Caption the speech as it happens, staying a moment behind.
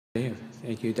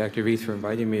Thank you, Dr. Veith, for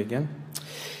inviting me again.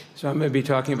 So I'm going to be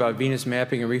talking about venous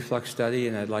mapping and reflux study,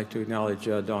 and I'd like to acknowledge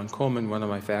Dawn Coleman, one of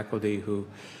my faculty whose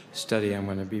study I'm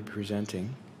going to be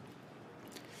presenting.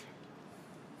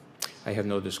 I have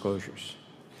no disclosures.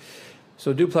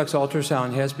 So duplex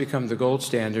ultrasound has become the gold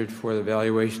standard for the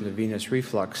evaluation of venous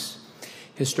reflux.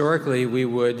 Historically, we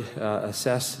would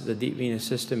assess the deep venous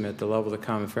system at the level of the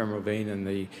common femoral vein and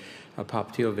the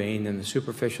popliteal vein, and the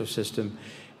superficial system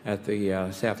at the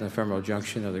saphenofemoral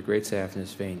junction of the great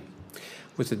saphenous vein.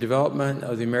 With the development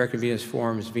of the American Venous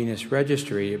Forum's Venous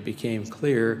Registry, it became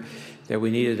clear that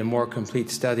we needed a more complete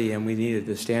study and we needed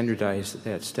to standardize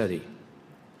that study.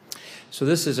 So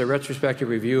this is a retrospective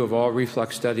review of all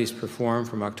reflux studies performed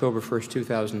from October 1st,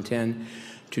 2010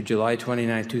 to July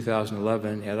 29,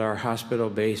 2011 at our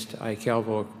hospital-based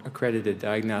iCalvo accredited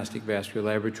diagnostic vascular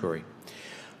laboratory.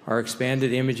 Our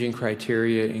expanded imaging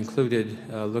criteria included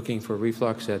looking for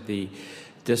reflux at the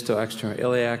distal external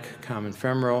iliac, common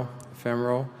femoral,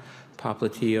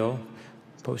 popliteal,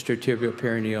 posterior tibial,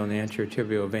 perineal, and anterior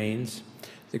tibial veins,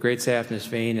 the great saphenous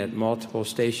vein at multiple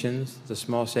stations, the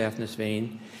small saphenous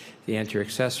vein, the anterior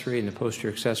accessory and the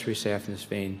posterior accessory saphenous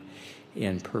vein,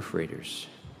 and perforators.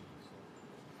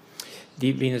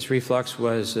 Deep venous reflux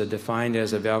was defined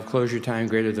as a valve closure time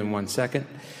greater than 1 second,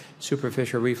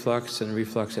 superficial reflux and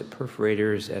reflux at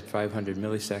perforators at 500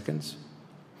 milliseconds.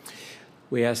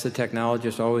 We asked the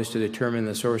technologist always to determine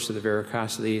the source of the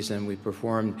varicosities, and we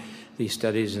performed these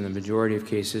studies in the majority of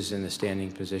cases in the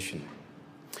standing position.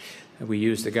 We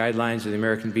used the guidelines of the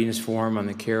American Venous Forum on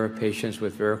the care of patients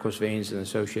with varicose veins and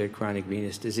associated chronic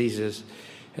venous diseases,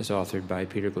 as authored by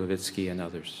Peter Glavitsky and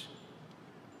others.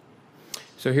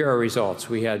 So here are our results.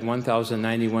 We had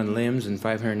 1,091 limbs in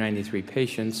 593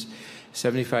 patients.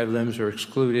 75 limbs were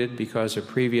excluded because of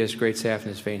previous great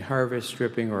saphenous vein harvest,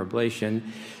 stripping, or ablation,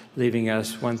 leaving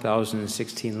us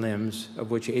 1,016 limbs, of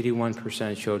which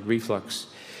 81% showed reflux.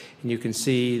 And you can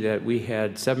see that we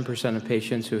had 7% of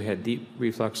patients who had deep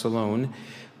reflux alone.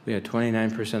 We had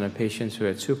 29% of patients who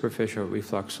had superficial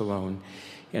reflux alone,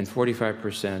 and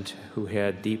 45% who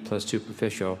had deep plus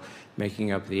superficial,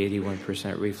 making up the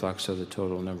 81% reflux of the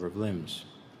total number of limbs.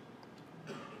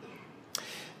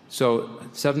 So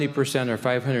 70%, or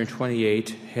 528,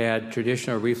 had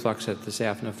traditional reflux at the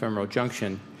saphenofemoral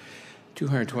junction.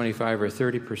 225, or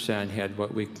 30%, had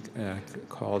what we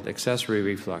called accessory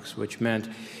reflux, which meant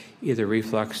either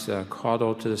reflux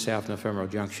caudal to the saphenofemoral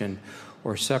junction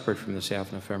or separate from the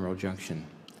saphenofemoral junction.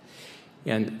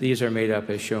 And these are made up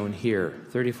as shown here.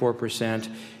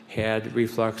 34% had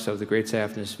reflux of the great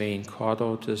saphenous vein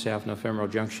caudal to the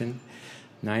saphenofemoral junction,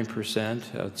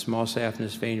 9% of small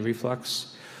saphenous vein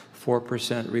reflux,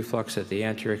 4% reflux at the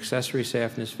anterior accessory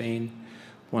saphenous vein,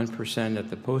 1% at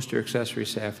the posterior accessory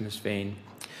saphenous vein,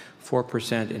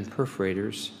 4% in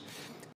perforators,